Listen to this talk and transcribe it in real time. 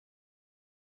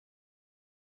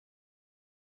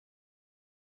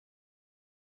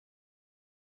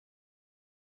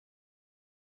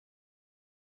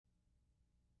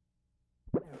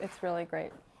it's really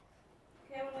great.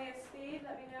 Okay, when we have speed,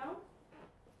 let me know.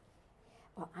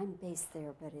 Well, I'm based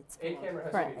there, but it's A camera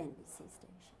has for speed. NBC stations.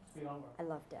 Speed on I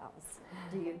love Dallas.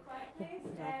 Do you? Quiet, please.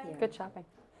 You like the Good shopping.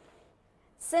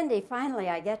 Cindy, finally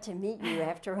I get to meet you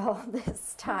after all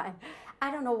this time.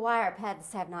 I don't know why our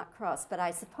paths have not crossed, but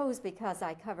I suppose because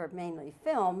I cover mainly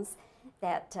films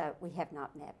that we have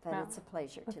not met, but Well, it's a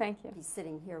pleasure to thank you. be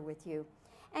sitting here with you.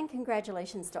 And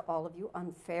congratulations to all of you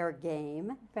on Fair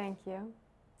Game. Thank you.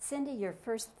 Cindy, your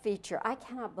first feature, I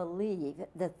cannot believe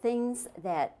the things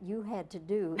that you had to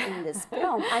do in this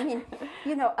film. I mean,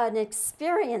 you know, an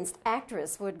experienced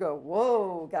actress would go,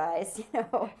 whoa, guys, you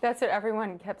know. That's what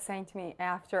everyone kept saying to me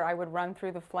after I would run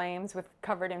through the flames with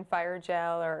covered in fire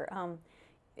gel, or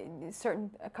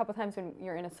a couple times when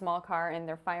you're in a small car and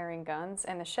they're firing guns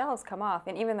and the shells come off,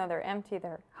 and even though they're empty,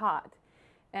 they're hot.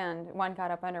 And one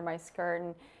got up under my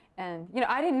skirt, and you know,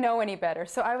 I didn't know any better,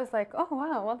 so I was like, oh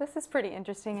wow, well this is pretty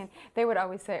interesting. And they would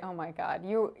always say, oh my God,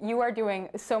 you are doing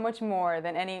so much more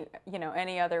than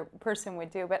any other person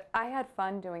would do. But I had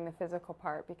fun doing the physical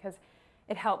part because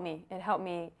it helped me. It helped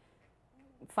me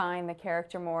find the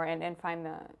character more and find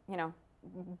the, you know,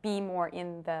 be more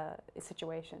in the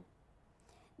situation.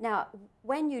 Now,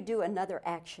 when you do another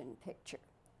action picture,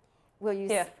 will you?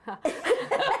 Yeah.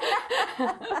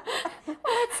 Well,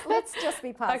 let's just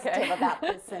be positive Okay. about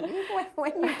this. And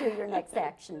when you do your next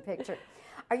action picture,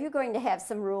 are you going to have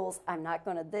some rules? I'm not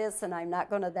going to this and I'm not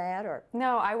going to that, or?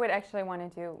 No, I would actually want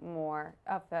to do more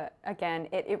of the. Again,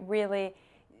 it really,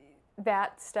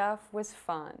 that stuff was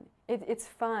fun. It's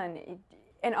fun,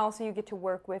 and also you get to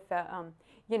work with the,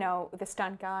 you know, the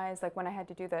stunt guys. Like when I had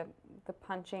to do the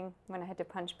punching, when I had to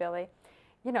punch Billy,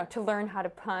 you know, to learn how to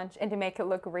punch and to make it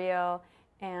look real.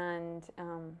 And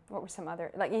what were some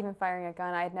other, like even firing a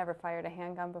gun. I had never fired a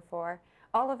handgun before.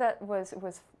 All of that was,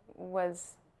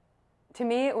 to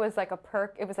me, it was like a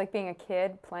perk. It was like being a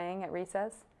kid playing at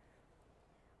recess.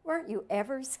 Weren't you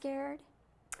ever scared?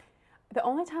 The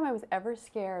only time I was ever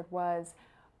scared was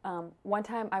one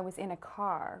time I was in a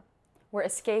car. We're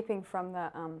escaping from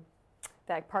the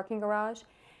that parking garage,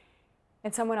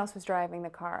 and someone else was driving the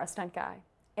car, a stunt guy.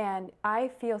 And I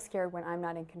feel scared when I'm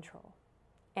not in control.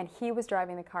 And he was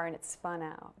driving the car and it spun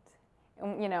out.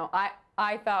 And, you know,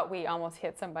 I thought we almost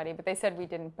hit somebody, but they said we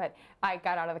didn't. But I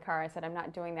got out of the car. I said, I'm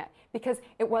not doing that. Because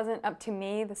it wasn't up to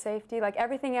me, the safety. Like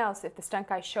everything else, if the stunt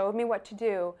guy showed me what to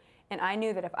do, and I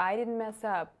knew that if I didn't mess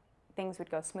up, things would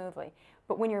go smoothly.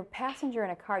 But when you're a passenger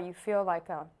in a car, you feel like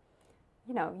a,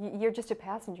 you know, you're just a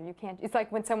passenger. You can't, it's like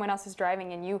when someone else is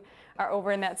driving and you are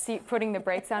over in that seat putting the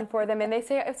brakes on for them, and they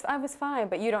say, I was fine,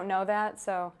 but you don't know that,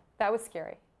 so that was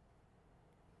scary.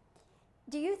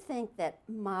 Do you think that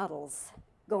models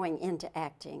going into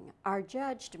acting are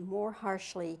judged more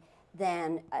harshly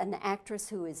than an actress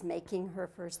who is making her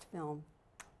first film?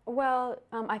 Well,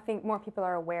 I think more people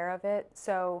are aware of it,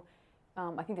 so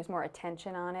I think there's more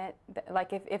attention on it.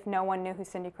 Like if no one knew who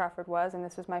Cindy Crawford was and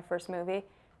this was my first movie,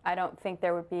 I don't think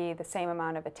there would be the same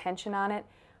amount of attention on it.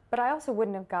 But I also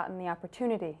wouldn't have gotten the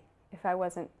opportunity if I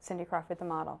wasn't Cindy Crawford the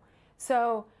model.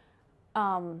 So,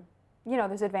 you know,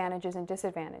 there's advantages and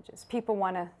disadvantages. People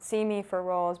want to see me for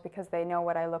roles because they know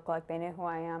what I look like, they know who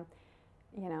I am.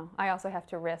 You know, I also have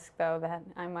to risk, though, that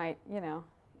I might, you know,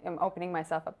 am opening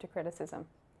myself up to criticism.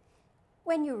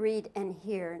 When you read and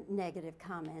hear negative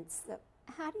comments,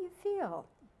 how do you feel?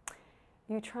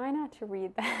 You try not to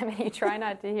read them and you try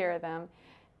not to hear them.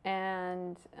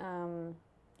 And,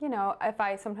 you know, if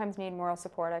I sometimes need moral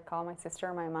support, I call my sister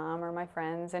or my mom or my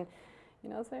friends and, you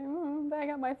know, say, I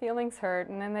got my feelings hurt.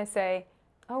 And then they say,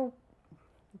 oh,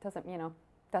 it doesn't, you know,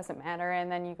 doesn't matter.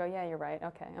 And then you go, yeah, you're right.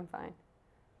 Okay, I'm fine.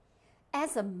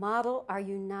 As a model, are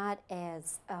you not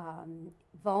as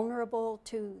vulnerable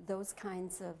to those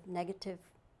kinds of negative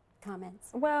comments?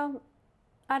 Well,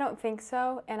 I don't think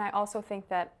so. And I also think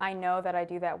that I know that I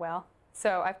do that well.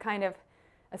 So I've kind of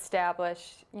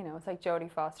established, you know, it's like Jodie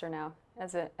Foster now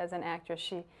as an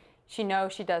actress. She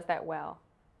knows she does that well.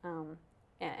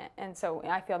 And so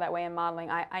I feel that way in modeling.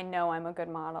 I know I'm a good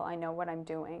model. I know what I'm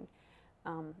doing.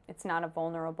 It's not a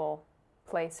vulnerable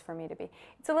place for me to be.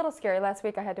 It's a little scary. Last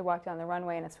week I had to walk down the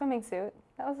runway in a swimming suit.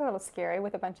 That was a little scary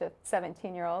with a bunch of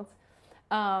 17-year-olds.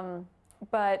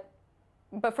 But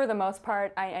for the most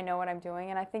part, I know what I'm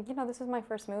doing. And I think, you know, this is my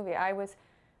first movie.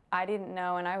 I didn't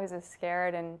know, and I was as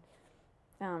scared and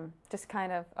just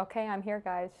kind of, okay, I'm here,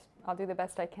 guys. I'll do the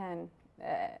best I can.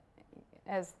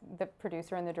 As the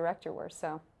producer and the director were,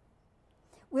 so.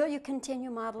 Will you continue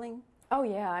modeling? Oh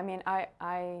yeah, I mean,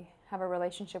 I have a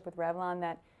relationship with Revlon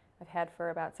that I've had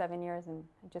for about 7 years, and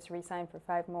I just re-signed for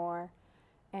 5 more.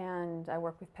 And I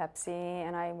work with Pepsi,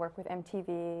 and I work with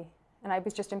MTV, And I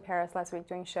was just in Paris last week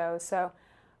doing shows, so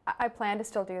I plan to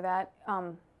still do that,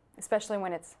 especially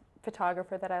when it's a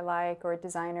photographer that I like or a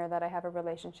designer that I have a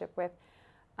relationship with.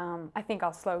 I think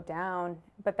I'll slow down,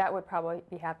 but that would probably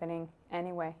be happening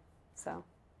anyway. So.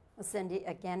 Well, Cindy,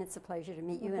 again, it's a pleasure to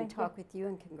meet you and talk with you,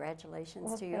 and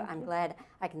congratulations to you. I'm glad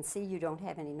I can see you don't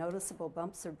have any noticeable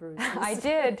bumps or bruises. I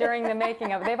did during the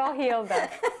making of it. They've all healed, though.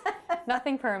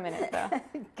 Nothing permanent, though.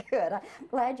 Good. I'm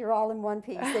glad you're all in one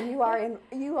piece, and you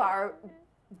are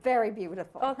very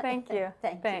beautiful. Oh, thank you.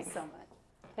 Thanks you so much.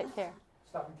 Take care.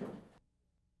 Stop and kill.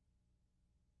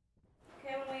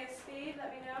 Okay, when we have speed,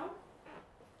 let me know.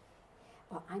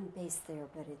 Well, I'm based there,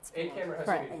 but it's A camera has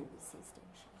Right. speed. NBC station.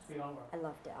 Speed on. I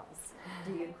love Dallas.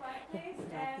 Do you? Quiet, please.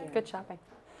 Not And here. Good shopping.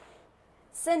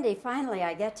 Cindy, finally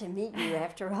I get to meet you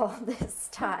after all this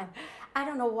time. I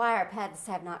don't know why our paths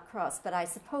have not crossed, but I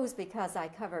suppose because I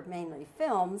cover mainly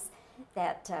films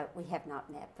that we have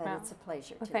not met, but Well, it's a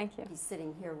pleasure to thank you. be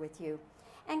sitting here with you.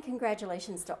 And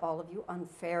congratulations to all of you on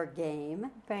Fair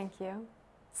Game. Thank you.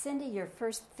 Cindy, your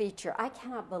first feature, I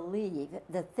cannot believe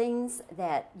the things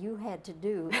that you had to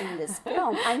do in this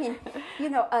film. I mean, you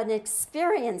know, an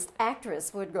experienced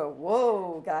actress would go,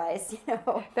 whoa, guys, you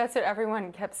know. That's what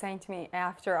everyone kept saying to me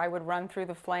after I would run through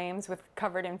the flames with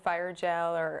covered in fire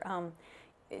gel, or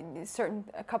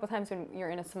a couple times when you're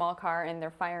in a small car and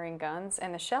they're firing guns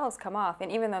and the shells come off, and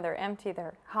even though they're empty,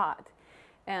 they're hot.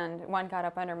 And one got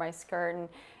up under my skirt,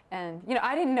 and you know,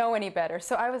 I didn't know any better,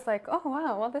 so I was like, oh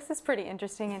wow, well, this is pretty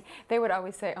interesting. And they would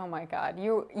always say, oh my God,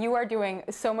 you are doing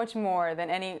so much more than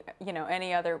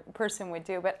any other person would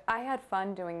do. But I had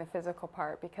fun doing the physical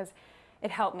part because it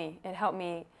helped me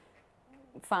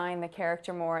find the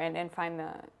character more and find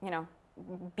the,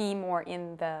 be more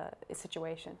in the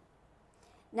situation.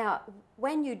 Now,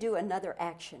 when you do another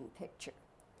action picture,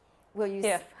 will you?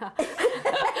 If.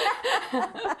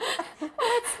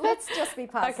 Let's just be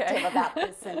positive Okay. about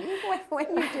this, Cindy.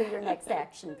 When you do your next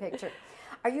action picture,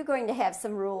 are you going to have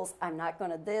some rules? I'm not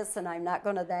going to this and I'm not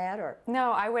going to that, or?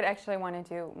 No, I would actually want to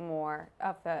do more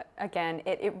of the. Again,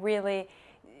 it really,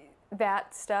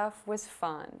 that stuff was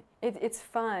fun. It's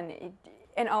fun,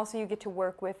 and also you get to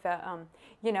work with the,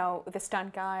 the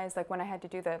stunt guys. Like when I had to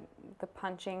do the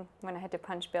punching, when I had to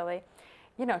punch Billy,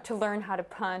 to learn how to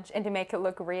punch and to make it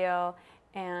look real.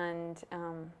 And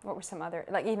what were some other,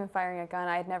 like even firing a gun.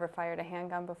 I had never fired a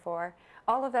handgun before.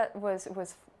 All of that was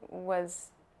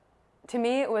to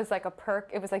me, it was like a perk.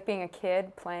 It was like being a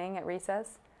kid playing at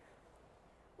recess.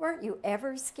 Weren't you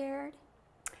ever scared?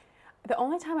 The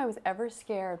only time I was ever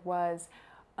scared was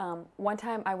one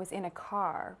time I was in a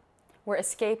car. We're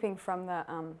escaping from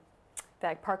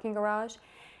that parking garage,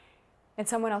 and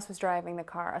someone else was driving the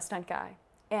car, a stunt guy.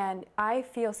 And I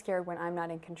feel scared when I'm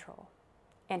not in control.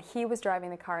 And he was driving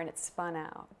the car and it spun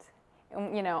out.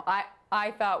 And,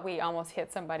 I thought we almost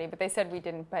hit somebody, but they said we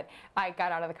didn't. But I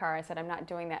got out of the car and I said, I'm not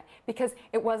doing that. Because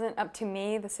it wasn't up to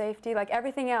me, the safety. Like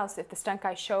everything else, if the stunt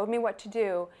guy showed me what to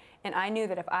do, and I knew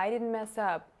that if I didn't mess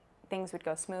up, things would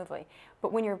go smoothly.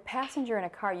 But when you're a passenger in a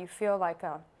car, you feel like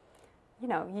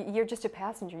you're just a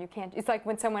passenger. You can't. It's like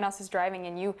when someone else is driving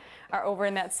and you are over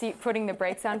in that seat putting the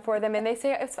brakes on for them, and they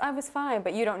say I was fine,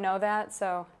 but you don't know that.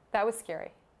 So that was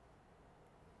scary.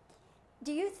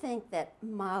 Do you think that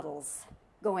models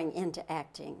going into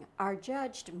acting are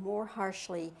judged more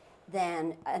harshly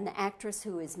than an actress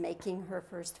who is making her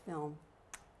first film?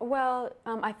 Well,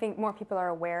 I think more people are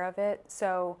aware of it,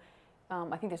 so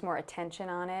I think there's more attention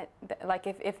on it. Like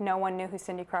if no one knew who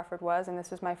Cindy Crawford was and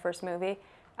this was my first movie,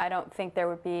 I don't think there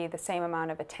would be the same amount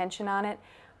of attention on it.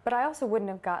 But I also wouldn't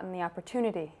have gotten the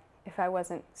opportunity if I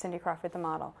wasn't Cindy Crawford the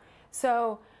model.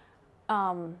 So,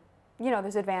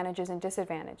 there's advantages and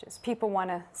disadvantages. People want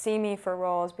to see me for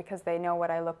roles because they know what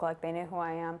I look like, they know who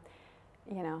I am.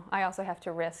 I also have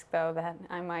to risk, though, that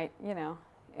I might,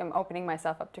 am opening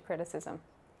myself up to criticism.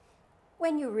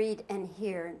 When you read and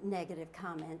hear negative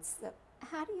comments,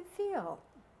 how do you feel?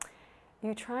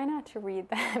 You try not to read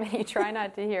them and you try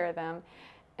not to hear them.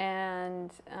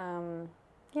 And,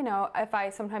 if I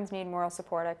sometimes need moral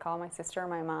support, I call my sister or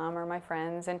my mom or my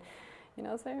friends and,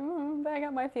 say, I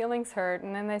got my feelings hurt.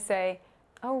 And then they say,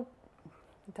 oh,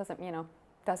 it doesn't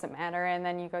matter. And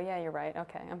then you go, yeah, you're right.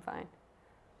 Okay, I'm fine.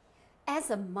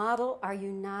 As a model, are you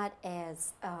not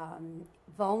as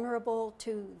vulnerable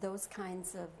to those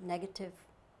kinds of negative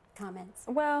comments?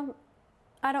 Well,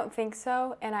 I don't think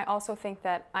so. And I also think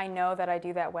that I know that I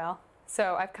do that well.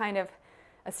 So I've kind of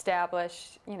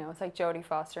established, it's like Jodie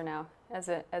Foster now as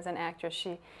an actress.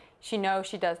 She knows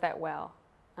she does that well.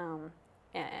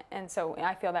 And so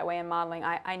I feel that way in modeling.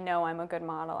 I know I'm a good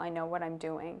model. I know what I'm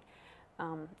doing.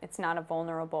 It's not a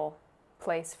vulnerable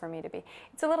place for me to be.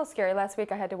 It's a little scary. Last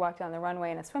week I had to walk down the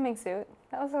runway in a swimming suit.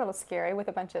 That was a little scary with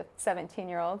a bunch of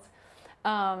 17-year-olds.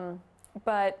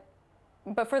 But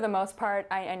for the most part,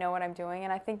 I know what I'm doing,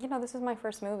 and I think, you know, this is my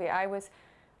first movie.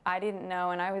 I didn't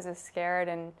know, and I was as scared,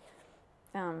 and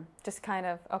just kind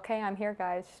of, okay, I'm here,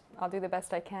 guys. I'll do the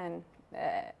best I can,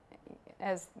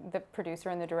 as the producer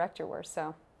and the director were,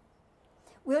 so.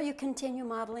 Will you continue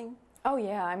modeling? Oh,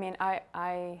 yeah. I mean,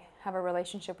 I have a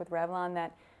relationship with Revlon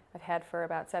that I've had for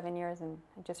about 7 years, and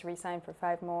I just re-signed for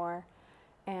 5 more.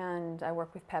 And I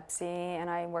work with Pepsi, and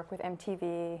I work with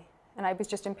MTV, and I was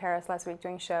just in Paris last week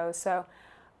doing shows. So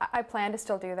I plan to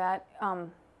still do that,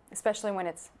 especially when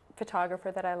it's a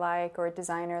photographer that I like or a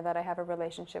designer that I have a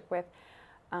relationship with.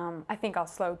 I think I'll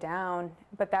slow down,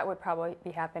 but that would probably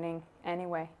be happening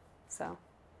anyway. So.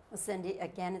 Well, Cindy,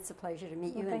 again, it's a pleasure to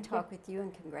meet you and talk with you,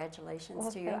 and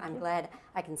congratulations to you. I'm glad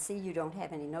I can see you don't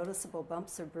have any noticeable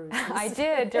bumps or bruises. I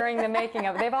did during the making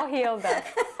of it. They've all healed though.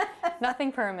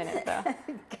 Nothing permanent though.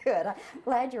 Good. I'm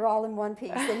glad you're all in one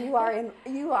piece, and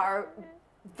you are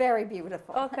very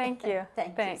beautiful. Oh, thank you.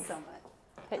 Thanks you so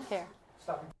much. Take care.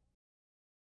 Stop.